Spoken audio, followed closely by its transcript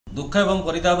दुख एवं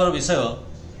परितापर विषय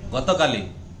गतकाली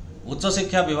उच्च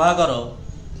शिक्षा विभागर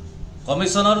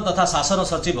कमिशनर तथा शासन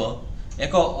सचिव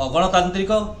एक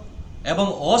अगणतांत्रिक एवं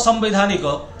असंवैधानिक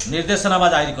निर्देशनामा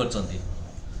जारी करछन्ती।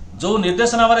 जो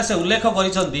निर्देशनामा से उल्लेख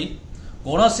करिसन्ती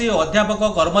कोनोसी अध्यापक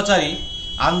कर्मचारी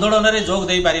आंदोलन रे जोग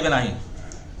देई पारिबे नाही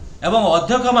एवं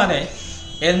अध्यक्ष माने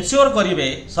एनश्योर करिवे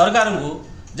सरकार को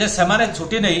जे सेमाने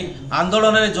छुट्टी नहीं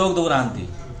आंदोलन रे जोग दौ नांती।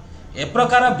 ए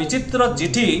प्रकार विचित्र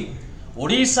चिठी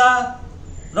ओडिशा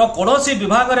रो कोनोसी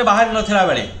विभाग रे बाहर नथिला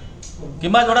बेले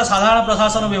किंबा जोड़ा साधारण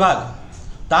प्रशासन विभाग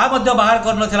ता मध्य बाहर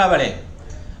कर नथिला बेले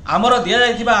आमर दिया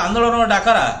जाइथिबा आंदोलन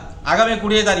डाकरा आगामी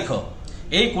 20 तारिख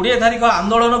एई 20 तारिख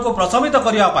आंदोलन को प्रशमित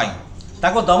करिया पाई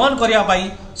ताको दमन करिया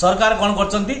पाई सरकार कोन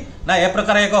करचंती ना ए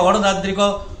प्रकार एक गणतांत्रिक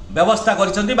व्यवस्था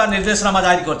करचंती बा निर्देशनामा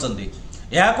जारी करचंती।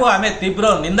 याको आमे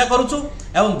तीव्र निंदा करूछु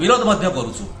एवं विरोध मध्य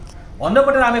करूछु।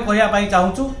 अन्यपटे आमे कहिया पाई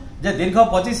चाहूछु जे दीर्घ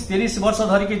 25-30 वर्ष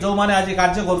धरिकी जो माने आज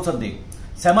कार्य करूछंती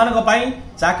सेमानक पाई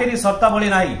चाकरी शर्तावली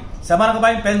नाही, सेमानक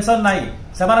पाई पेंशन नाही,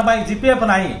 सेमानक पाई जीपीएफ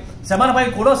नाही, सेमानक पाई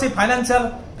कोनोसी फाइनेंशियल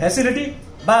फैसिलिटी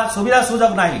बा सुविधा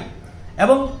सुजोग नाही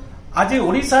एवं आज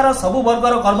ओडिशार सबु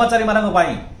वर्गर कर्मचारी मानक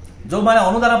पाई जो माने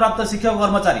अनुदान प्राप्त शिक्षक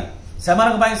कर्मचारी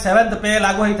सेमानक पाई 7th पे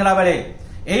लागू होइथला बेले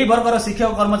एही वर्गर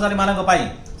शिक्षक कर्मचारी मानक पाई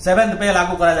 7th पे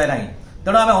लागू करा जाय नाही।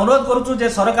 तेणु आम अनुरोध करुचु जे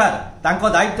सरकार तांको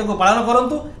दायित्व को पालन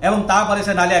करंतु एवं तापर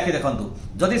से नाली आखि देखंतु।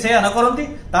 जदि से न करंती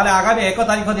ताले आगामी 1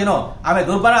 तारिख दिन आमे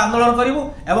दुर्बार आंदोलन करिवु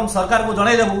एवं सरकार को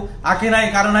जणाई देबु आखि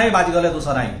नाही कारण नाही बाजी गले दोष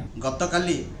नाही।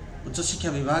 गतकाली उच्च शिक्षा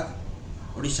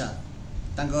विभाग ओडिशा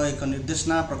तांको एक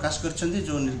निर्देशनामा प्रकाश करछन्ती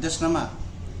जो निर्देशनामा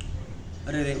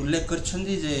रे उल्लेख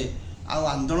करछन्ती जे आ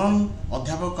आंदोलन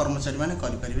अध्यापक कर्मचारी माने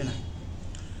करि परिबे नाही,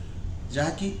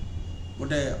 जहाँकि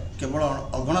गोटे केवल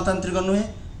अगणतांत्रिक नुहे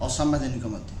असंवैधानिक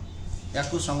या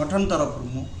संगठन तरफ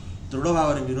मु दृढ़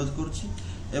भाव में विरोध करुच्ची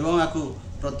एवं या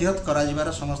प्रतिहत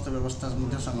कर समस्त व्यवस्था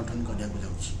संगठन करने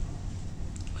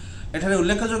एठारे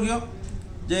उल्लेखयोग्य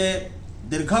जे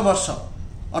दीर्घ वर्ष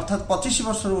अर्थात 25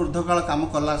 वर्ष ऊर्ध्वकाल काम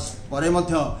कला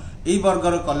यही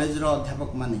वर्गर कॉलेज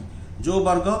अध्यापक माने जो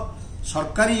वर्ग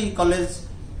सरकारी कॉलेज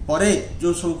परे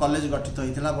जो सब कॉलेज गठित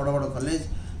होता बड़ बड़ college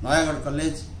Nayagarh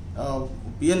college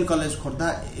PN college Khordha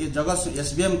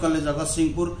SBM college जगत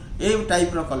सिंहपुर ए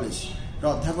टाइप कॉलेज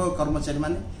अध्यापक कर्मचारी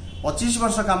माने 25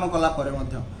 वर्ष काम कला परे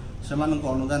मध्य सेमानंको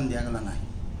अनुदान दियागला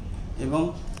नाही एवं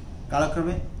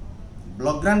कालक्रमे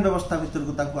ब्लॉक ग्रांट व्यवस्था भितर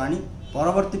को ताकू आनी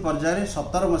परवर्ती पर्याय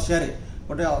 17 मसीह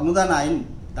गोटे अनुदान आईन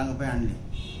तांको आनले।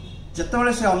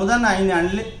 जेतेबेले से अनुदान आईन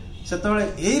आनले सेतेबेले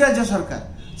एही राज्य सरकार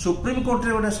सुप्रीम कोर्ट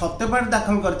रे गोटे सत्यपाठ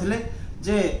दाखल करथिले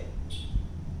जे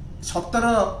 17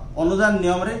 अनुदान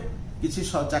नियम रे किसी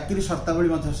चाकरी शर्तावली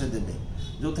से देवे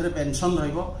जो थे पेंशन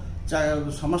रहिबो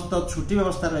समस्त छुट्टी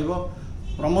व्यवस्था रहिबो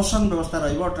प्रमोशन व्यवस्था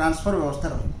रहिबो ट्रांसफर व्यवस्था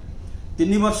रहिबो।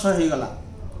 3 वर्ष हो गला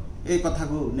ए कथा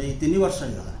को नहीं 3 वर्ष हो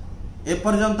गला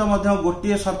एपर्यंत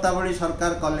गोटे शर्तावली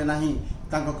सरकार कले नहीं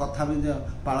तांको कथा भी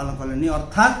पालन कले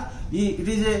अर्थात it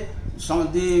is a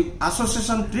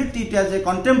association treat it as a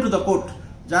contempt to the court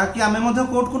जहाँकि आम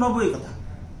कोर्ट को नबू ये कथा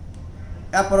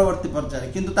या परवर्ती पर्याय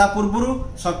किंतु ता पूर्व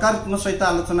सरकार सहित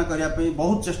आलोचना करने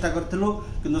बहुत चेष्टा करूँ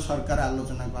किंतु सरकार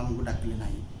आलोचना को आमको डाकिले ना।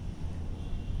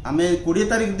 आम 20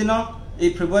 तारिख दिन ये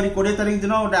फेब्रुआरी 20 तारिख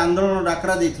दिन गोटे आंदोलन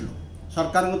डाकरा देथिलु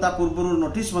सरकार को ता पूर्व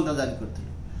नोटिस जारी करथिलु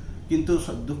किंतु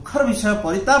दुखर विषय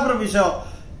परितापर विषय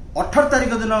 18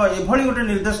 तारिख दिन एभली गोटे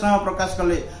निर्देशनामा प्रकाश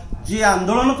कले जी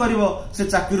आंदोलन करिवो से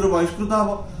चाकरी बहिष्कृत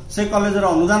हम से कॉलेजर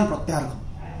अनुदान प्रत्याहार हम।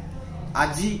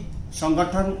 आज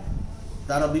संगठन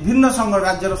तार विभिन्न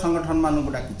राज्यर संगठन मान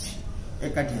को डाकी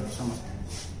एकाठी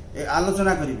समस्त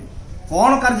आलोचना करेंगे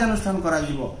कौन कार्यानुष्ठान करा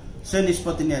से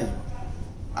निष्पत्ति नि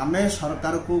आम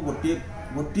सरकार को गोटे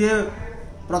गोटे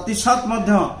प्रतिशत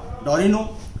डरिनु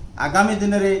आगामी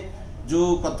दिन रे जो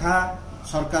कथा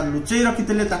सरकार लुचई रखी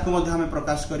आम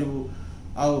प्रकाश करूँ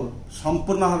आ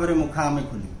संपूर्ण भाव में मुखा आम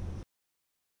खोलू।